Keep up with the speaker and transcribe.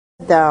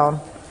down.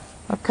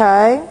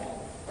 Okay?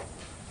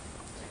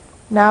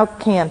 Now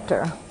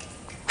canter.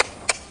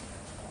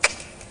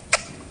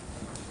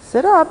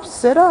 Sit up,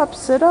 sit up,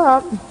 sit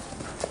up.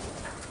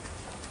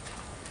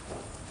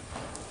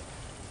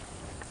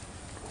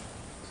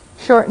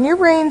 Shorten your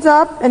reins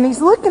up, and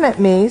he's looking at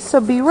me, so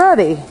be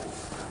ready.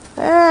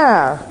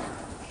 There.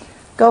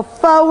 Go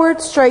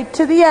forward, straight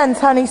to the ends,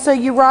 honey, so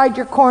you ride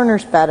your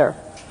corners better.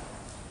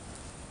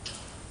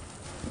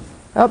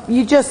 Oh,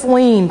 you just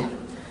leaned.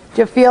 Did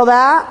you feel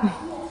that?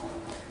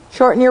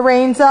 Shorten your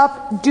reins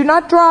up. Do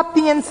not drop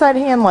the inside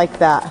hand like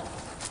that.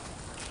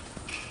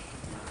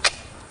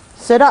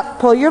 Sit up,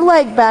 pull your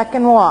leg back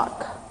and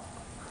walk.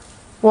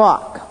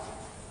 Walk.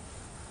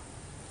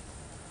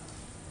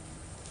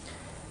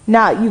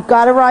 Now, you've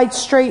got to ride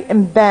straight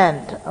and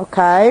bend,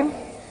 okay?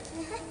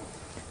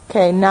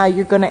 Okay, now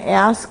you're going to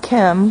ask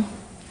him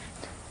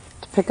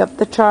to pick up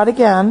the trot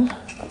again.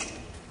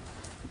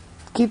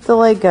 Keep the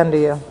leg under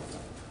you.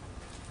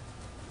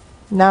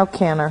 Now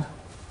canter.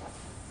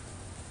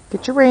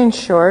 Get your reins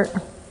short.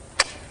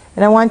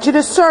 And I want you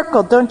to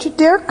circle. Don't you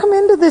dare come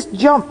into this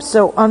jump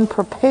so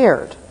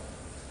unprepared.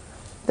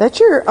 That's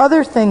your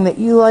other thing that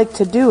you like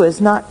to do,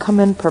 is not come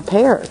in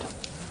prepared.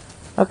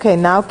 Okay,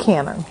 now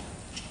canter.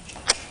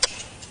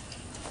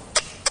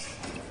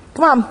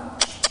 Come on.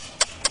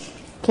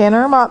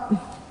 Canter him up.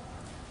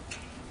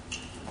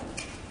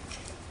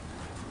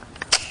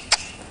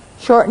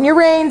 Shorten your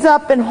reins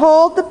up and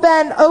hold the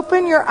bend.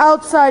 Open your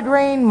outside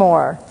rein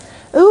more.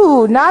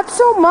 Ooh, not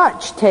so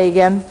much,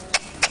 Tegan.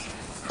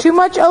 Too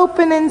much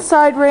open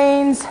inside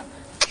reins.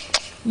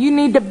 You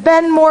need to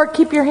bend more.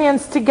 Keep your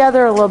hands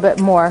together a little bit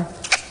more.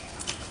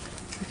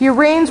 If your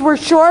reins were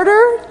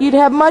shorter, you'd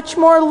have much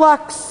more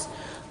luck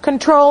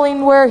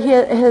controlling where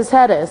his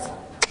head is.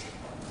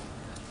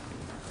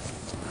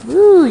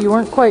 Ooh, you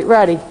weren't quite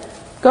ready.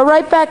 Go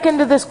right back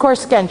into this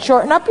course again.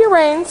 Shorten up your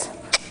reins.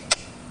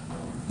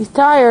 He's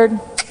tired.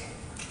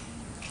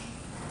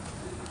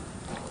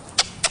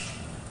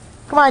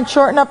 Come on,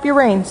 shorten up your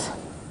reins.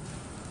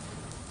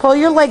 Pull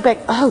your leg back.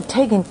 Oh,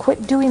 Tegan,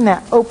 quit doing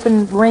that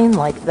open rein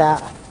like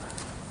that.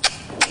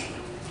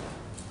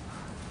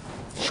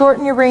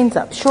 Shorten your reins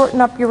up. Shorten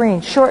up your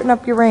reins. Shorten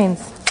up your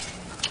reins.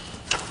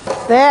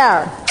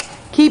 There.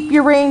 Keep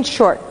your reins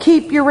short.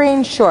 Keep your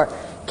reins short.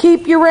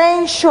 Keep your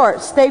reins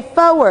short. Stay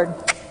forward.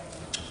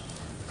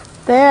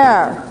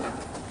 There.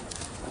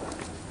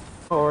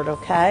 Forward,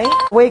 okay?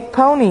 Wake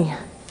pony.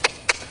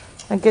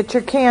 And get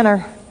your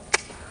canter.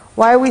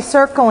 Why are we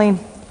circling?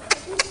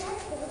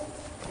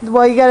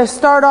 Well, you got to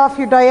start off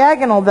your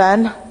diagonal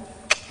then,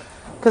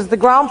 because the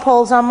ground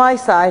pole's on my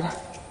side.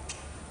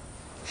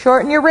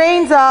 Shorten your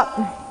reins up.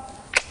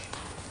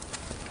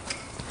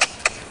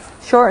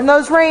 Shorten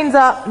those reins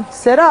up.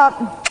 Sit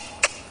up.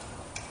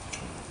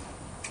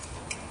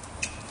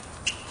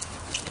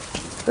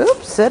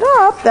 Oops, sit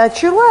up.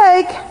 That's your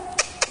leg.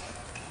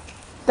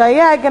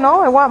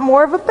 Diagonal. I want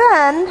more of a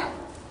bend.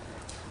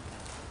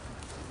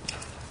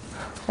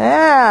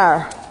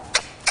 There.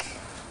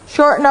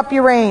 Shorten up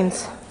your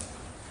reins.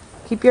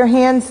 Keep your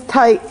hands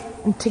tight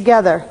and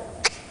together.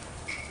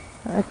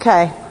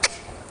 Okay.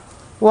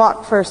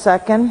 Walk for a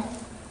second.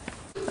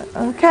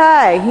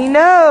 Okay, he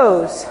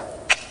knows.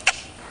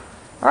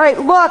 All right,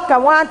 look, I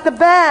want the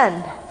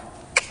bend.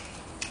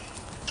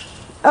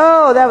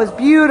 Oh, that was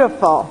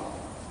beautiful.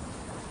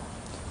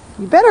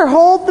 You better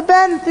hold the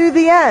bend through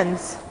the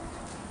ends.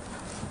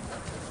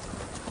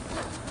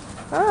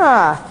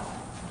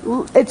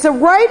 It's a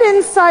right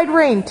inside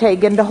rein,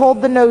 Tegan, to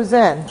hold the nose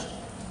in.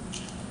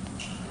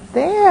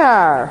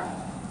 There.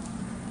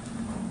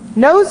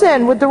 Nose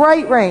in with the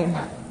right rein.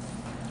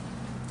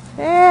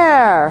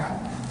 There.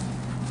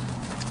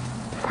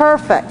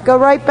 Perfect. Go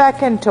right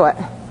back into it.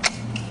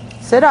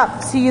 Sit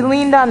up. See, you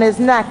leaned on his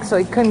neck so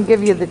he couldn't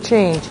give you the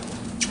change.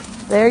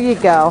 There you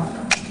go.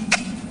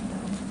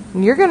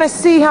 And you're going to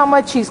see how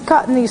much he's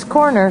cutting these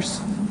corners.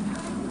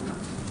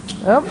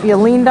 Oh, you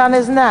leaned on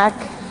his neck.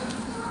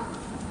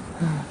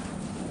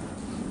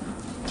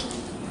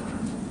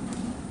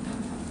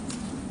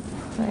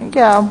 There you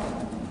go.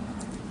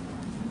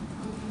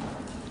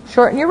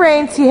 Shorten your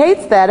reins. He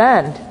hates that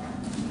end.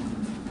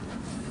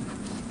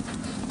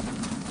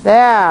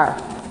 There.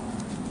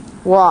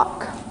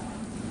 Walk.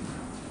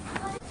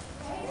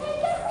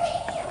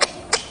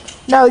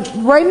 Now,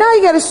 right now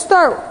you got to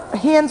start.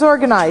 Hands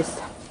organized.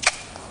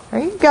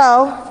 There you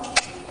go.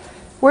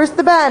 Where's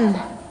the bend?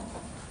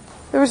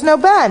 There was no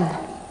bend.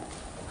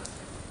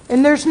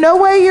 And there's no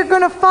way you're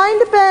going to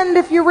find a bend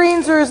if your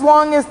reins are as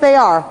long as they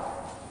are.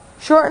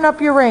 Shorten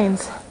up your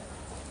reins.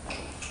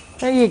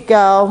 There you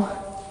go.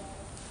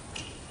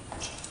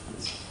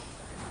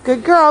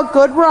 Good girl.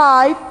 Good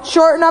ride.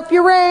 Shorten up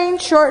your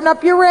reins. Shorten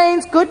up your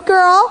reins. Good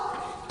girl.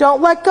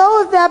 Don't let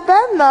go of that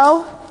bend,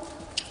 though.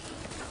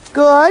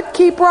 Good.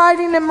 Keep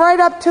riding him right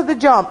up to the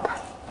jump.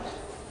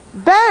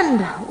 Bend.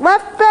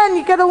 Left bend.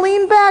 You got to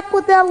lean back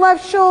with that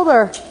left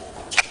shoulder.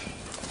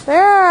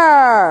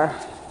 There.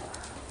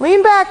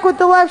 Lean back with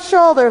the left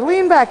shoulder.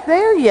 Lean back.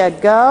 There you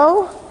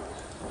go.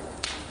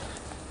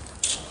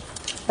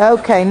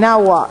 Okay,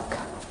 now walk.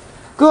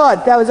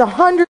 Good. That was 100.